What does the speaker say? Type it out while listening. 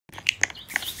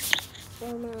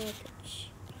or my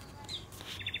luggage.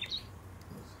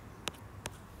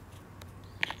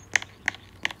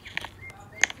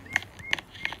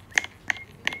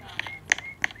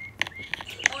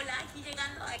 Hola, aquí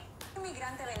llegando a... Un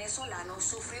inmigrante venezolano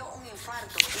sufrió un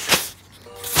infarto.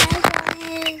 Hi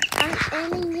guys,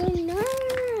 I'm Emily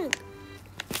Nerd.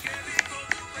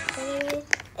 Anyways,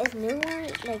 it's new one,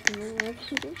 like new one.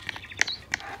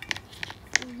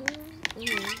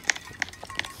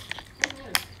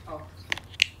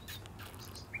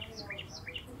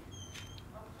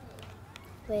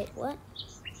 Wait, what?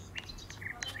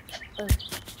 Oh.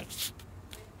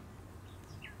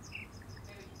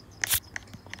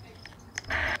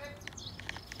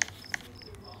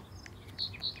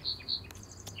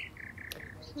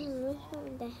 Which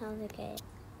one the hell is it?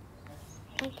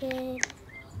 I could.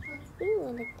 Ooh,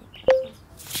 I like that.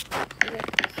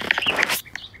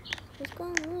 What's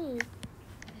going on?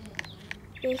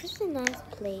 This is a nice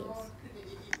place.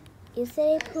 You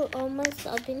said I put all my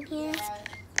stuff in here?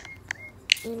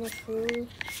 In the food.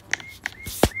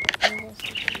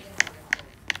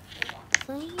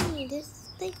 Finally, this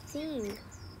is the thing.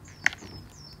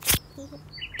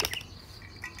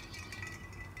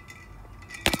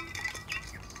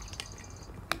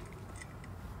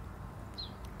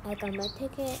 I got my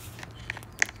ticket.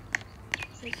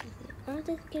 I'm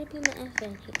just gonna put my F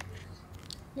in here.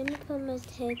 Let me put my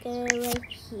ticket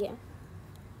right here.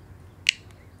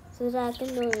 So that I can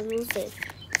know the rules.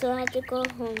 So I have to go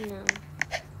home now.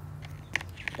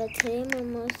 But today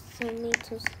Mama told me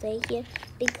to stay here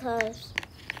because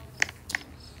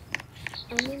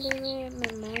I remember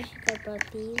my mom, she got brought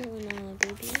these when I was a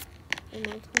baby. And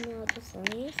Mom told me all the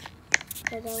stories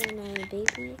about when I was a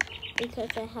baby.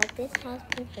 Because I had this house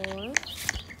before.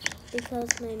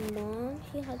 Because my mom,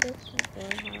 she had this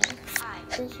before house.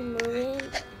 So she moved in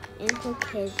and her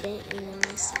kids didn't,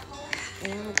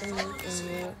 and I had to make it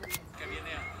work.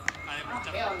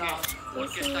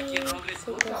 Porque está aquí en Robles.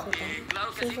 Claro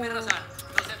que sí, mi raza.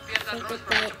 No se pierdan Robles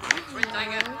porque Street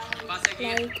Tiger va a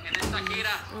seguir en esta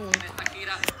gira.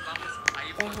 Vamos a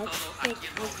ir por todo aquí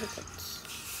en Robles.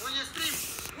 Oye, Stream,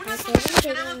 una cosa que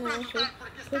queremos platicar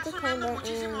porque está sonando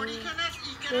muchísimo Orígenes y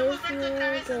queremos ver que otra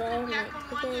vez se cumpla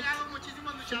cómo han llegado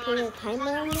muchísimos luchadores.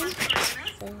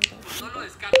 Pues no lo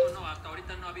descarto, no. Hasta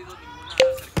ahorita no ha habido ningún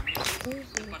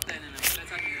acercamiento de parte de la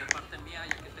empresa ni de parte mía,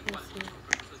 ya que tengo algunos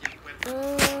compromisos ya en puerta.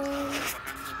 Trabajando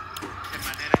de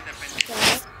manera independiente,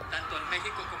 tanto en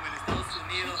México como en Estados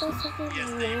Unidos. Y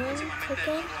próximamente de nuevo a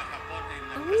Japón en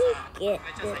la empresa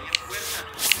fechas ahí en puerta.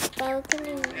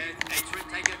 Street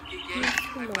Tiger PJ,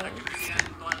 para que me sigan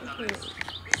en todas las redes.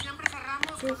 Y siempre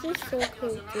cerramos con una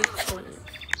recomendación a los luchadores.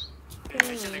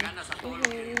 Échenle ganas a todo lo que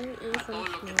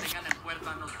tengan en puerta,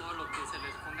 no todo lo que se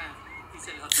les ponga y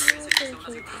se les atraviese y sea una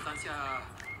circunstancia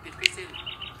difícil.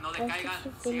 No decaigan,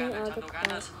 sigan echando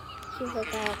ganas. Lo que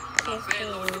más fe,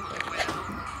 lo último que puedan, ¿no?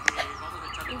 Vamos a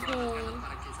echarle todas las ganas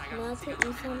para que sigan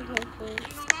trabajando.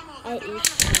 Y nos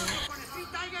vamos con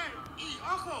Street Tiger. Y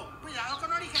ojo, cuidado con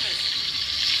Orígenes.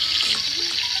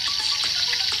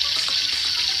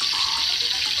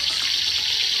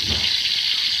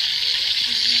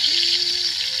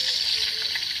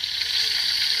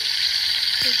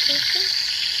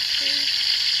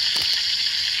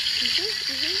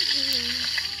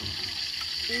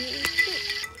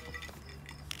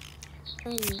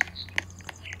 Funny.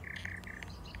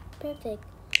 Perfect.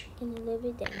 Can you live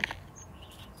it down?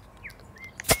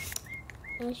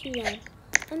 Now she's done.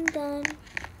 I'm done.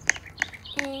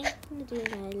 And I'm gonna do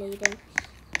that later.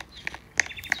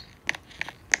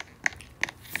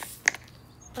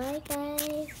 Bye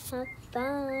guys. Have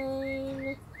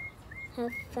fun.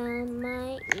 Have fun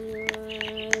my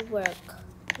work.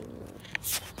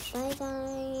 Bye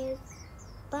guys.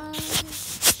 Bye.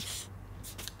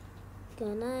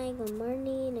 Good night, good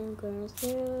morning, and good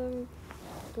afternoon.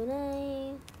 Good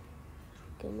night.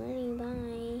 Good morning,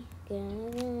 bye.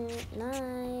 Good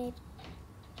night.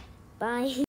 Bye.